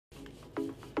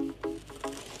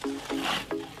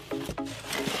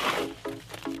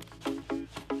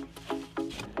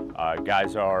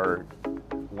Guys are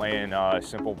laying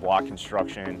simple block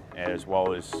construction as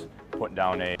well as putting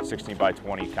down a 16 by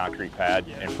 20 concrete pad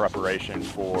in preparation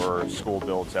for school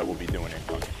builds that we'll be doing in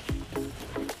country.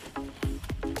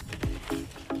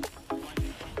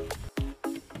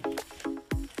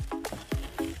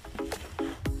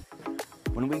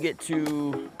 When we get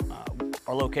to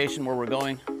our location where we're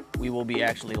going, we will be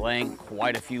actually laying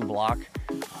quite a few block,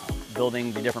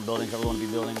 building the different buildings that we're going to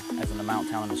be building, as in the Mount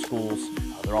Town and the schools.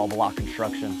 They're all block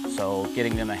construction, so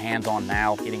getting them the hands-on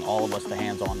now, getting all of us the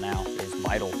hands-on now is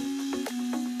vital.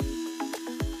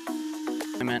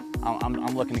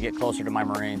 I'm looking to get closer to my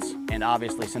Marines, and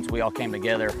obviously since we all came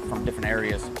together from different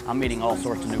areas, I'm meeting all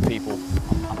sorts of new people.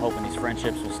 I'm hoping these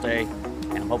friendships will stay,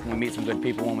 and I'm hoping we meet some good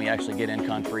people when we actually get in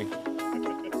country.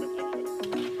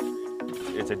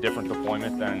 It's a different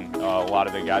deployment than a lot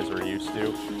of the guys are used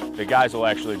to. The guys will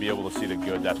actually be able to see the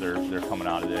good that they're coming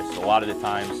out of this. A lot of the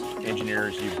times,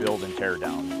 engineers, you build and tear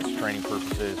down. It's training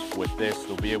purposes. With this,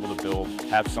 they'll be able to build,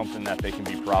 have something that they can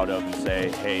be proud of and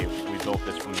say, hey, we built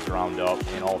this from the ground up,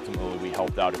 and ultimately we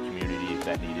helped out a community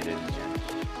that needed it.